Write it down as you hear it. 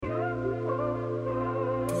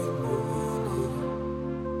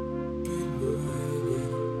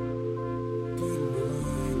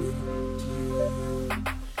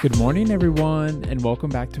Good morning, everyone, and welcome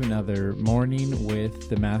back to another Morning with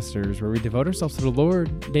the Masters, where we devote ourselves to the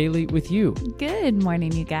Lord daily with you. Good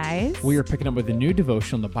morning, you guys. We are picking up with a new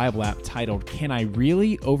devotion on the Bible app titled, Can I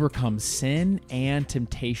Really Overcome Sin and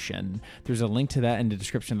Temptation? There's a link to that in the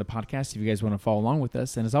description of the podcast if you guys want to follow along with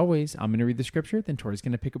us. And as always, I'm going to read the scripture, then Tori's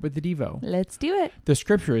going to pick up with the Devo. Let's do it. The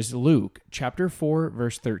scripture is Luke chapter 4,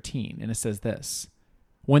 verse 13, and it says this.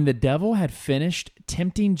 When the devil had finished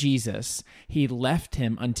tempting Jesus, he left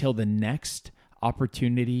him until the next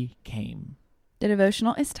opportunity came. The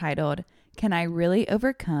devotional is titled, Can I Really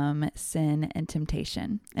Overcome Sin and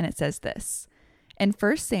Temptation? And it says this. In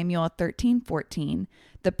 1 Samuel 13:14,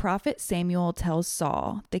 the prophet Samuel tells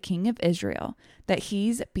Saul, the king of Israel, that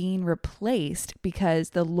he's being replaced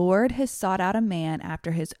because the Lord has sought out a man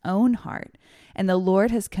after his own heart, and the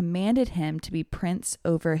Lord has commanded him to be prince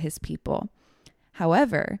over his people.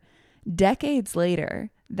 However, decades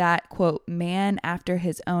later, that, quote, man after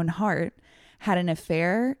his own heart had an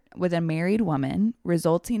affair with a married woman,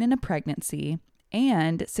 resulting in a pregnancy,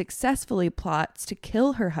 and successfully plots to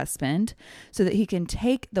kill her husband so that he can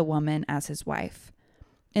take the woman as his wife.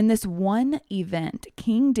 In this one event,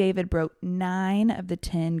 King David broke 9 of the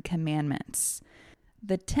 10 commandments.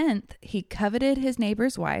 The 10th, he coveted his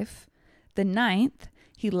neighbor's wife. The 9th,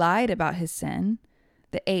 he lied about his sin.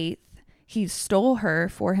 The 8th, he stole her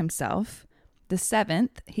for himself. The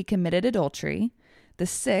 7th, he committed adultery. The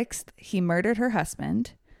 6th, he murdered her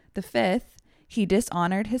husband. The 5th, he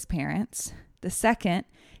dishonored his parents. The 2nd,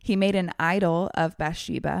 he made an idol of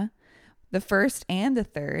Bathsheba. The 1st and the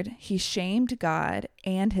 3rd, he shamed God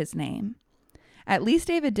and his name. At least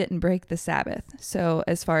David didn't break the Sabbath, so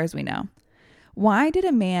as far as we know. Why did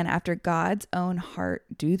a man after God's own heart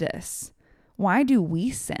do this? Why do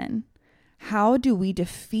we sin? How do we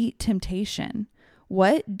defeat temptation?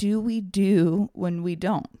 What do we do when we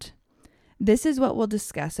don't? This is what we'll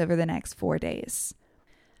discuss over the next 4 days.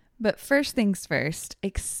 But first things first,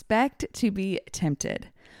 expect to be tempted.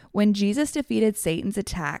 When Jesus defeated Satan's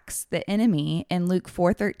attacks, the enemy in Luke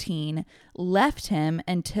 4:13 left him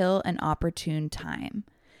until an opportune time.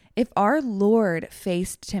 If our Lord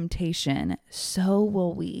faced temptation, so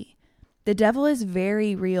will we. The devil is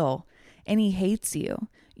very real, and he hates you.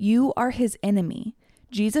 You are his enemy.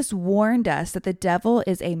 Jesus warned us that the devil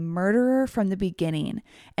is a murderer from the beginning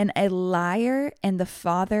and a liar and the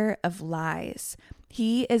father of lies.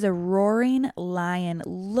 He is a roaring lion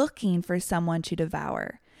looking for someone to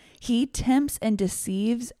devour. He tempts and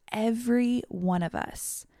deceives every one of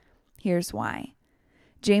us. Here's why.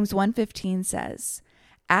 James 1:15 says,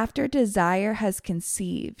 after desire has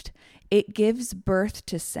conceived, it gives birth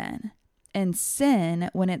to sin, and sin,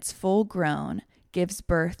 when it's full grown, gives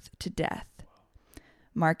birth to death.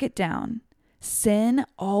 Mark it down. Sin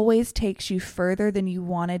always takes you further than you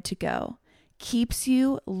wanted to go, keeps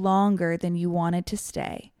you longer than you wanted to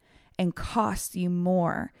stay, and costs you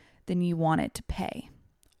more than you wanted to pay.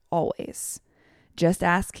 Always. Just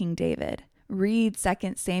ask King David. Read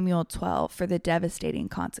 2 Samuel 12 for the devastating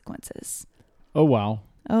consequences. Oh, wow.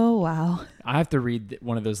 Oh, wow. I have to read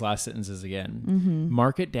one of those last sentences again.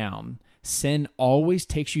 Mark it down. Sin always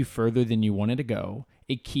takes you further than you wanted to go.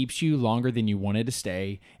 It keeps you longer than you wanted to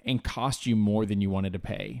stay and costs you more than you wanted to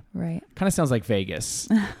pay. Right. Kind of sounds like Vegas.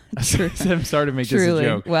 I'm sorry to make Truly. this a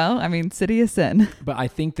joke. Well, I mean, city of sin. But I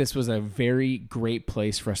think this was a very great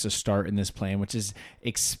place for us to start in this plan, which is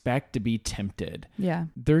expect to be tempted. Yeah.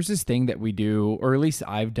 There's this thing that we do, or at least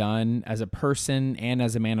I've done as a person and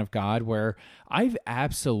as a man of God, where I've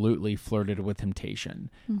absolutely flirted with temptation.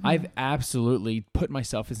 I've absolutely put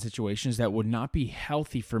myself in situations that would not be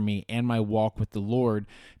healthy for me and my walk with the Lord,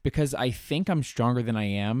 because I think I'm stronger than I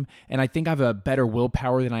am, and I think I have a better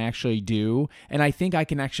willpower than I actually do, and I think I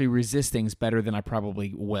can actually resist things better than I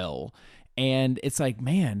probably will. And it's like,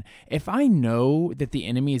 man, if I know that the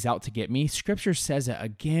enemy is out to get me, scripture says it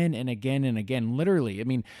again and again and again, literally. I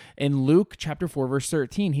mean, in Luke chapter 4, verse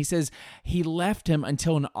 13, he says he left him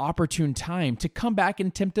until an opportune time to come back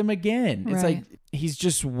and tempt him again. It's like he's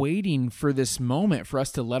just waiting for this moment for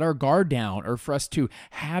us to let our guard down, or for us to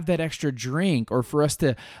have that extra drink, or for us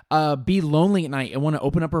to be lonely at night and want to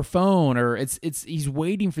open up our phone, or he's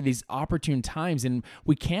waiting for these opportune times, and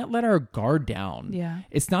we can't let our guard down. Yeah.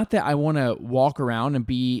 It's not that I want to walk around and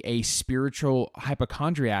be a spiritual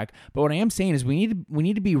hypochondriac, but what I am saying is we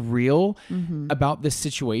need to be real about this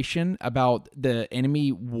situation, about the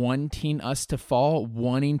enemy wanting us to fall,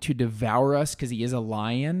 wanting to devour us because he is a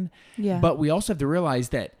lion. Yeah. But we also have to realize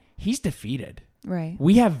that he's defeated. Right.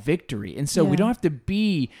 We have victory. And so we Yeah. don't have to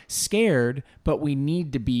be scared, but we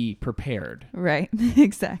need to be prepared. Right.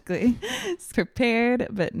 Exactly. Prepared,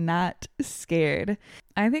 but not scared.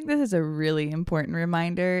 I think this is a really important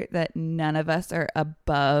reminder that none of us are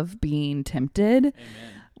above being tempted. Amen.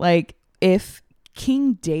 Like, if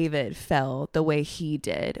King David fell the way he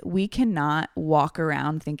did, we cannot walk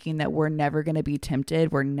around thinking that we're never going to be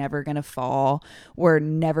tempted. We're never going to fall. We're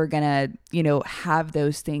never going to, have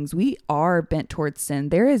those things. We are bent towards sin.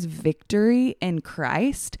 There is victory in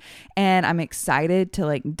Christ. And I'm excited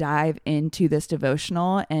to dive into this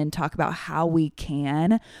devotional and talk about how we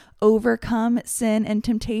can overcome sin and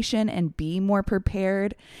temptation and be more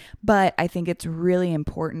prepared. But I think it's really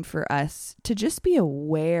important for us to just be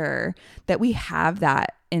aware that we have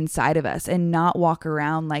that inside of us and not walk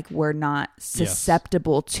around like we're not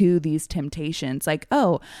susceptible to these temptations. Like,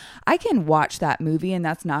 oh, I can watch that movie and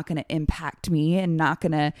that's not going to impact me and not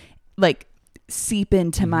going to seep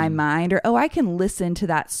into my mind, or, oh, I can listen to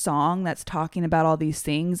that song that's talking about all these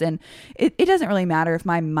things. And it doesn't really matter if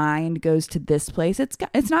my mind goes to this place.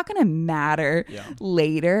 It's not going to matter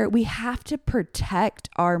later. We have to protect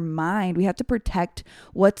our mind. We have to protect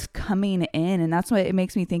what's coming in. And that's what it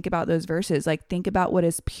makes me think about those verses. Think about what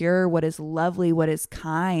is pure, what is lovely, what is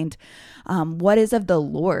kind, what is of the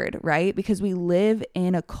Lord, right? Because we live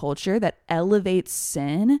in a culture that elevates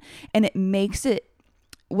sin, and it makes it,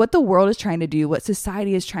 what the world is trying to do, what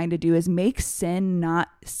society is trying to do, is make sin not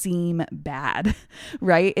seem bad,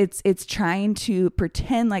 right? It's trying to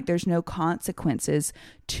pretend like there's no consequences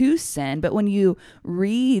to sin. But when you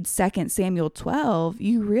read 2 Samuel 12,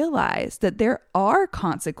 you realize that there are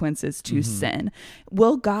consequences to sin.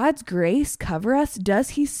 Will God's grace cover us?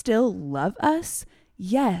 Does he still love us?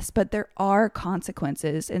 Yes, but there are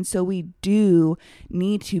consequences. And so we do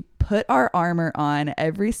need to put our armor on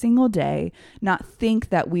every single day, not think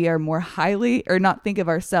that we are more highly, or not think of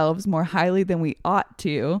ourselves more highly than we ought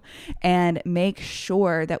to, and make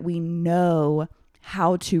sure that we know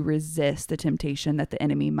how to resist the temptation that the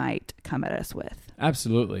enemy might come at us with.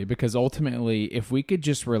 Absolutely, because ultimately, if we could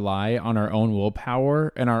just rely on our own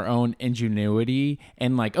willpower and our own ingenuity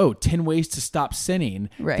and 10 ways to stop sinning,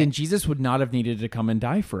 then Jesus would not have needed to come and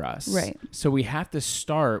die for us. Right. So we have to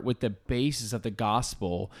start with the basis of the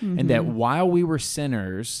gospel, and that while we were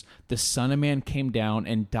sinners, the Son of Man came down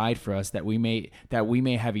and died for us, that we may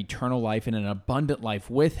have eternal life and an abundant life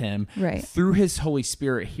with him through his Holy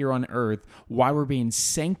Spirit here on earth, while we're being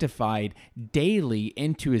sanctified daily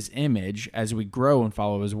into his image as we grow and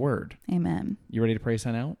follow his word. Amen. You ready to pray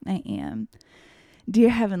sign out? I am. Dear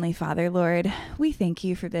Heavenly Father, Lord, we thank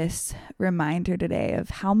you for this reminder today of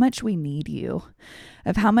how much we need you,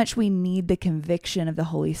 of how much we need the conviction of the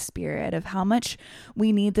Holy Spirit, of how much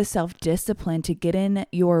we need the self-discipline to get in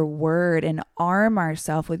your word and arm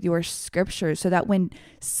ourselves with your scriptures, so that when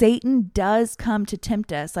Satan does come to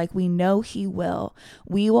tempt us, like we know he will,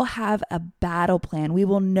 we will have a battle plan. We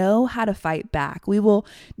will know how to fight back. We will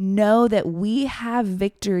know that we have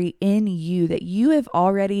victory in you, that you have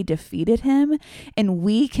already defeated him, and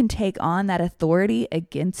we can take on that authority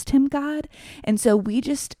against him, God. And so we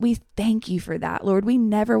thank you for that, Lord. We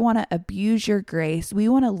never want to abuse your grace. We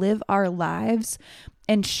want to live our lives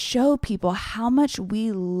and show people how much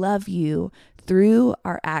we love you through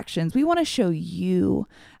our actions. We want to show you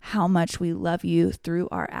how much we love you through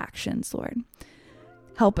our actions, Lord.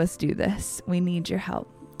 Help us do this. We need your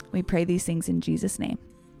help. We pray these things in Jesus' name.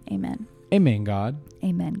 Amen. Amen, God.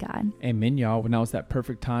 Amen, God. Amen, y'all. Well, now is that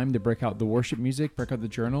perfect time to break out the worship music, break out the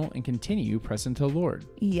journal, and continue pressing to the Lord.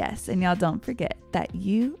 Yes, and y'all don't forget that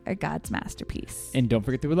you are God's masterpiece. And don't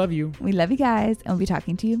forget that we love you. We love you guys, and we'll be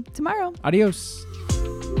talking to you tomorrow. Adios.